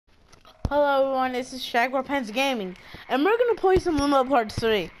Hello everyone, this is Jaguar Pants Gaming, and we're gonna play some Limbo Part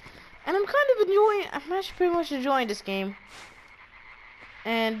 3. And I'm actually pretty much enjoying this game.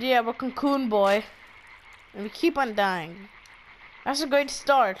 And yeah, we're Cocoon Boy, and we keep on dying. That's a great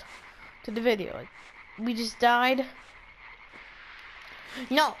start to the video. Like, we just died.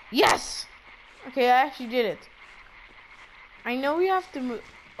 No, yes! Okay, I actually did it. I know we have to move.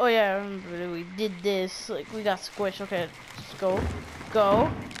 Oh yeah, I remember that we did this. Like, we got squished. Okay, let's go. Go.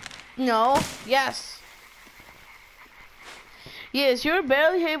 No. Yes. Yes, you're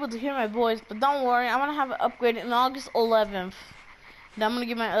barely able to hear my voice, but don't worry. I'm gonna have it upgraded on August 11th. Then I'm gonna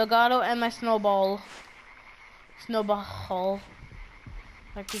get my Elgato and my snowball. Snowball.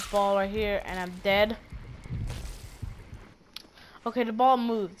 Like this ball right here, and I'm dead. Okay, the ball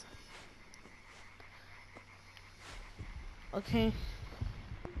moved. Okay.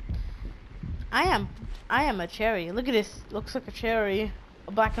 I am a cherry. Look at this. Looks like a cherry.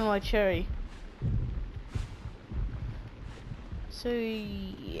 A black and white cherry. So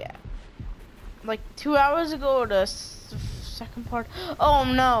yeah, like 2 hours ago, the second part. Oh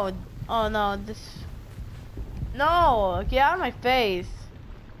no! Oh no! No! Get out of my face!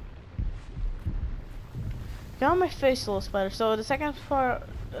 Get out of my face, little spider. So the second part,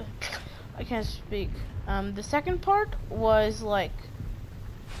 I can't speak. The second part was like.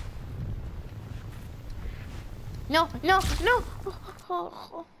 No! No! No!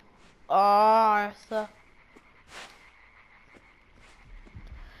 Oh,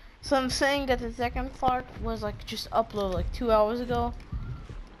 so I'm saying that the second part was like just uploaded like 2 hours ago.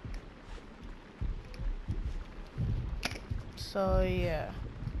 So yeah.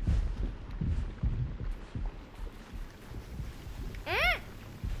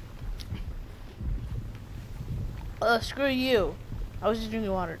 Screw you. I was just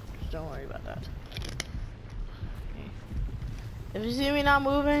drinking water. Just don't worry about that. Okay. If you see me not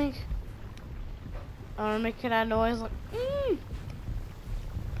moving, I'm gonna make that noise like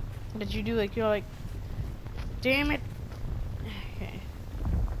that you do, like you're like, damn it. Okay.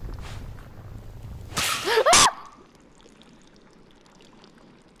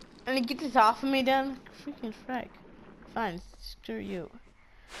 And you get this off of me then? Freaking frick. Fine, screw you.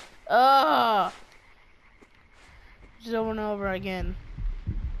 Just over and over again.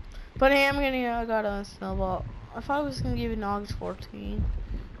 But hey, I'm getting I got a snowball. I thought I was gonna give it an August 14th.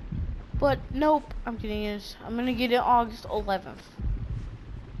 But nope, I'm getting it. I'm gonna get it August 11th.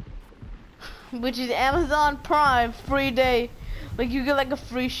 Which is Amazon Prime free day. Like you get like a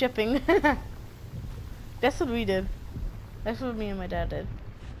free shipping. That's what we did. That's what me and my dad did.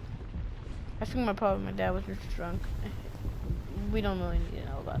 I think my dad was just drunk. We don't really need to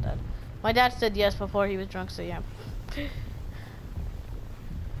know about that. My dad said yes before he was drunk, so yeah. Okay,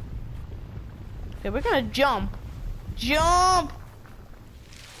 we're gonna jump. Jump!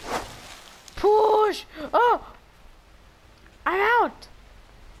 Push! Oh! I'm out!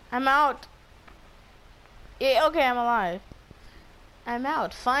 I'm out. Yeah, okay, I'm alive. I'm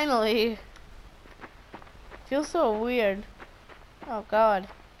out, finally. Feels so weird. Oh god.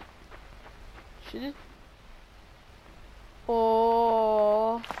 Should it?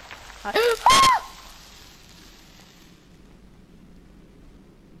 Oh.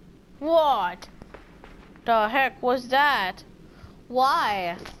 What the heck was that?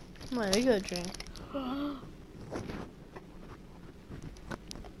 Why? Come on, I got a drink.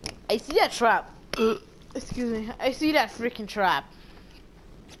 I see that trap. Excuse me. I see that freaking trap.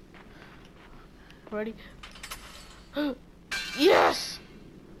 Ready? Yes!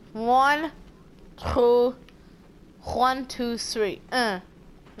 1, 2, 1, 2, 3.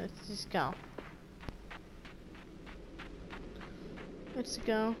 Let's just go. Let's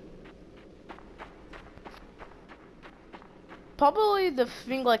go. Probably the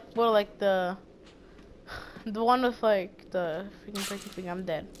thing like more like the one with like the freaking breaking thing. I'm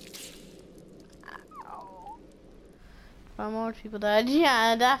dead. Ow. More people died.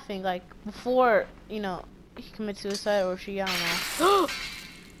 Yeah, that thing like before you know he commits suicide or she. I don't know.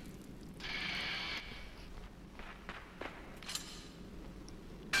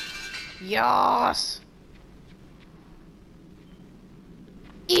 Yes.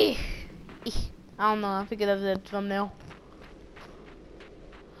 I don't know. I figured out the thumbnail.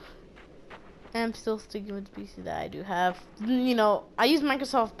 I'm still sticking with the PC that I do have. You know, I use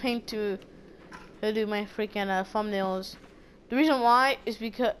Microsoft Paint to do my freaking thumbnails. The reason why is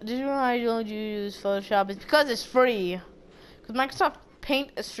because the reason why I don't use Photoshop is because it's free. Because Microsoft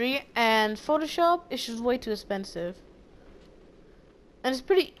Paint is free and Photoshop is just way too expensive. And it's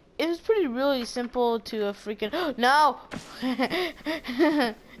pretty really simple to freaking no.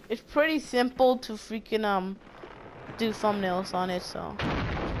 It's pretty simple to freaking do thumbnails on it, so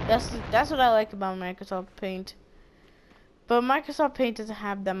That's what I like about Microsoft Paint. But Microsoft Paint doesn't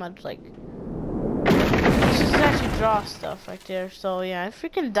have that much like. It's just actually draw stuff right there. So yeah, I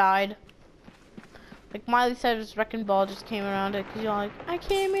freaking died. Like Miley Cyrus' wrecking ball just came around it because you're like, I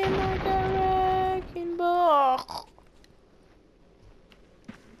came in like a wrecking ball.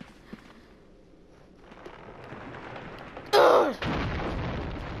 Ugh.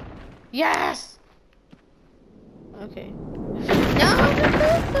 Yes. Okay. No.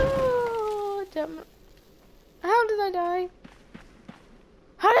 Damn it. How did I die?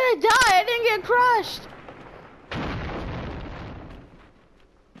 How did I die? I didn't get crushed.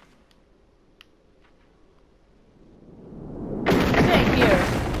 Stay here.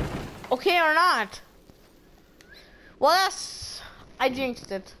 Okay or not? Well, that's... I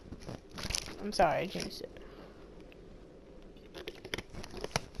jinxed it. I'm sorry, I jinxed it.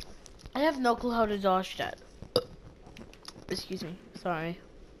 I have no clue how to dodge that. Excuse me. Sorry.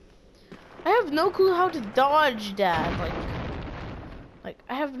 I have no clue how to dodge that. Like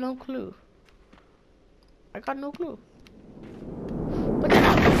I have no clue. I got no clue. But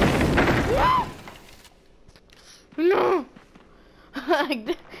then no.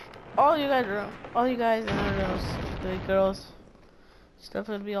 all you guys and those the girls stuff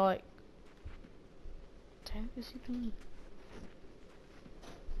would be all like, "What is he doing?"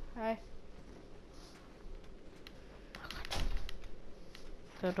 Hi.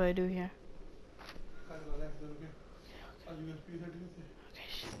 What do I do here?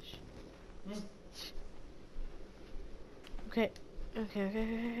 Okay.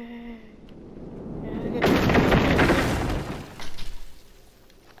 Okay.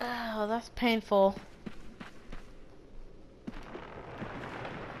 Oh, that's painful.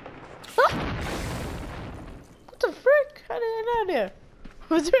 Ah! What the frick? How did I get out there?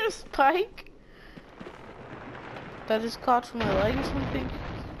 Was there a spike that just caught from my leg or something?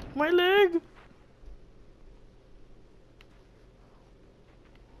 My leg!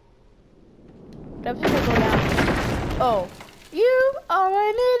 That was gonna go down. Oh, you are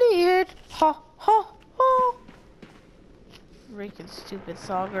an idiot! Ha ha ha! Freaking stupid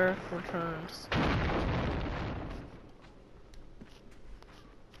sagar returns.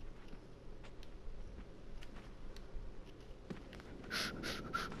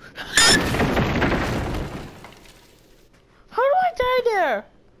 How do I die there?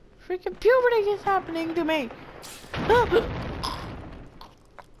 Freaking puberty is happening to me.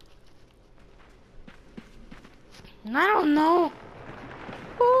 I don't know.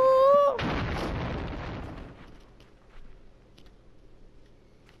 Ooh.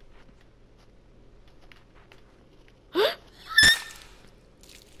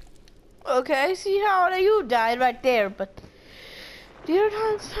 Okay, I see how you died right there, but the other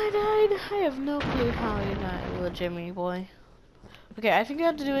times I died, I have no clue how you died, little Jimmy boy. Okay, I think you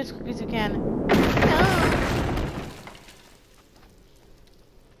have to do it as quick as you can. No.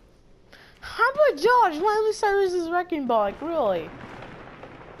 How about George? Miley Cyrus' wrecking ball, like really?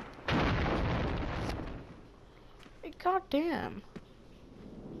 God damn.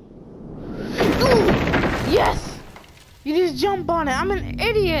 Ooh, yes! You just jump on it. I'm an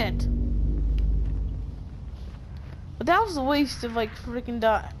idiot. But that was a waste of like freaking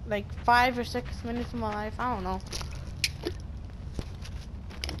like 5 or 6 minutes of my life. I don't know.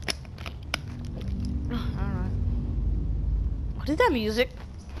 Alright. What is that music?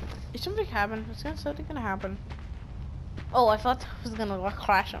 Is something happen? Is something gonna happen? Oh, I thought that was gonna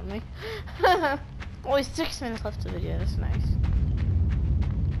crash on me. Only 6 minutes left of the video. That's nice.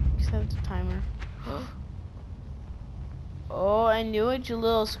 Set the timer. Oh, I knew it, you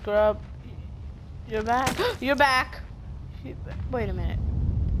little scrub. You're back. You're back. Wait a minute.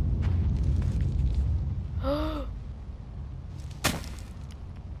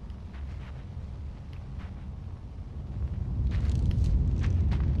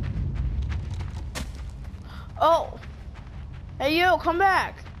 Oh. Hey, you, come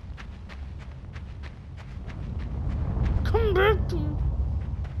back. Come back to me.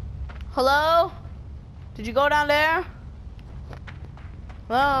 Hello? Did you go down there?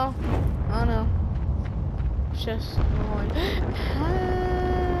 Hello? Oh no. It's just annoying.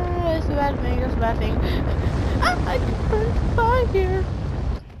 That's a bad thing, that's a bad thing. I can't buy here.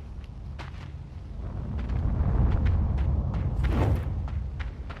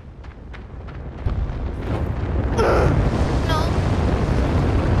 No.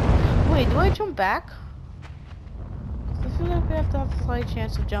 Wait, do I jump back? I feel like we have to have a slight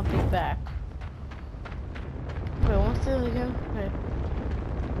chance of jumping back. Wait, what's the again? Okay.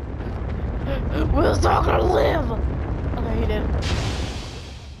 Will Stalker live? Okay, he did.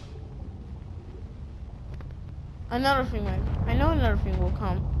 Another thing, I know another thing will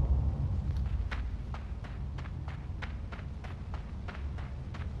come.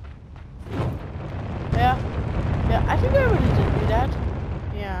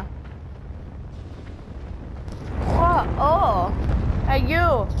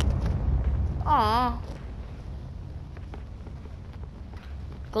 Aw.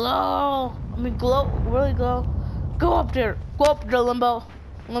 Glow. I mean, glow. Really glow. Go up there. Go up there, Limbo.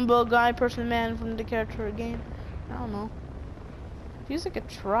 Limbo guy, person, man from the character game. I don't know. He's like a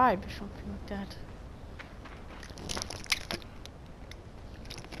tribe or something like that.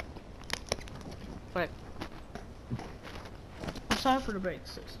 But I'm sorry for the break,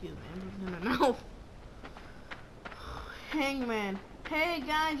 so excuse me. I'm in my mouth. Hangman. Hey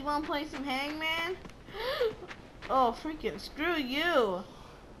guys, you wanna play some Hangman? Oh, freaking screw you.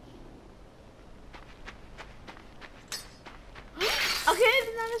 Okay, I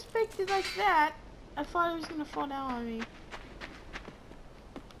did not expect it like that. I thought it was gonna fall down on me.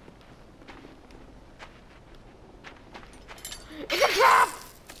 It's a trap!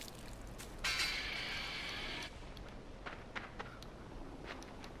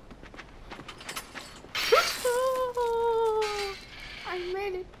 I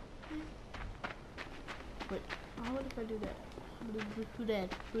made it. Wait, what if I do that? Who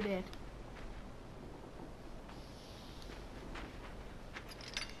that? Who that?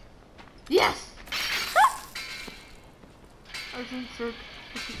 Yes! I think so.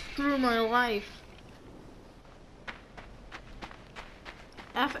 Through my life.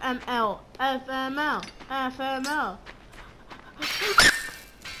 FML. FML. FML.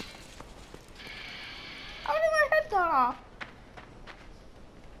 How did my head fall off?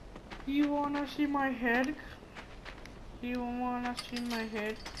 You wanna see my head? You wanna see my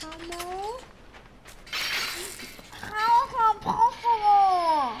head? Come on. How is that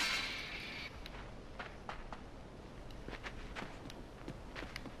possible?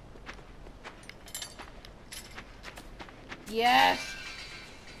 Yes.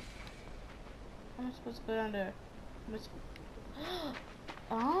 How am I supposed to go down there?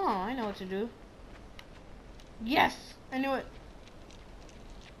 Oh, I know what to do. Yes, I knew it.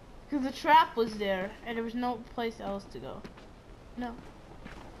 Because the trap was there, and there was no place else to go. No.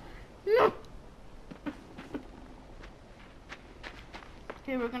 No!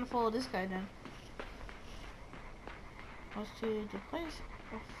 Okay, we're gonna follow this guy then. What's to the place?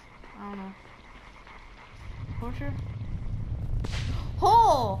 Oh, I don't know. Torture?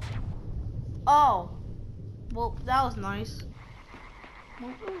 Oh! Oh! Well, that was nice. Well,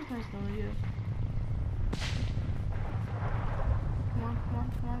 it was nice knowing you. Come on, come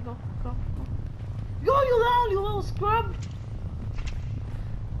on, come on, go, go, go. Yo, you little scrub!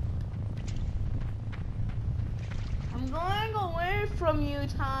 I'm going away from you,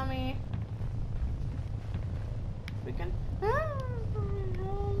 Tommy. Freaking.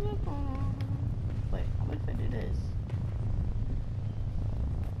 Wait, what if I do this?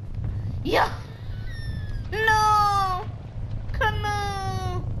 Yeah! No! Come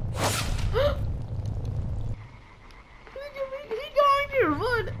on! He going here,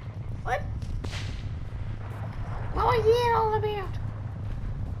 what? What? What was he all about?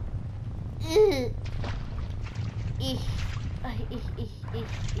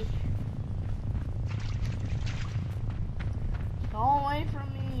 Go away from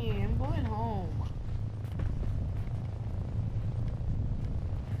me, I'm going home.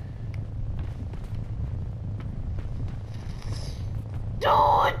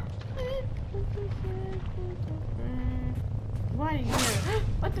 Dude! Why are you here?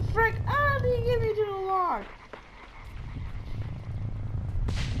 What the frick? How did you get me to the log?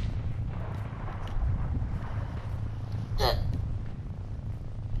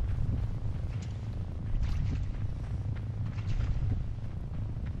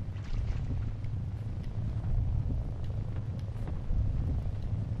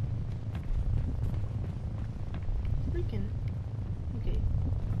 Freaking. Okay.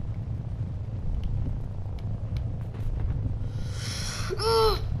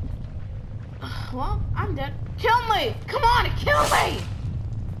 Well, I'm dead. Kill me! Come on, kill me!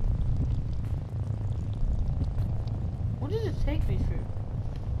 What does it take me through?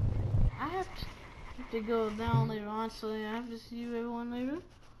 I have to go down later on, so I have to see you everyone later.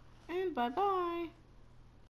 And bye-bye.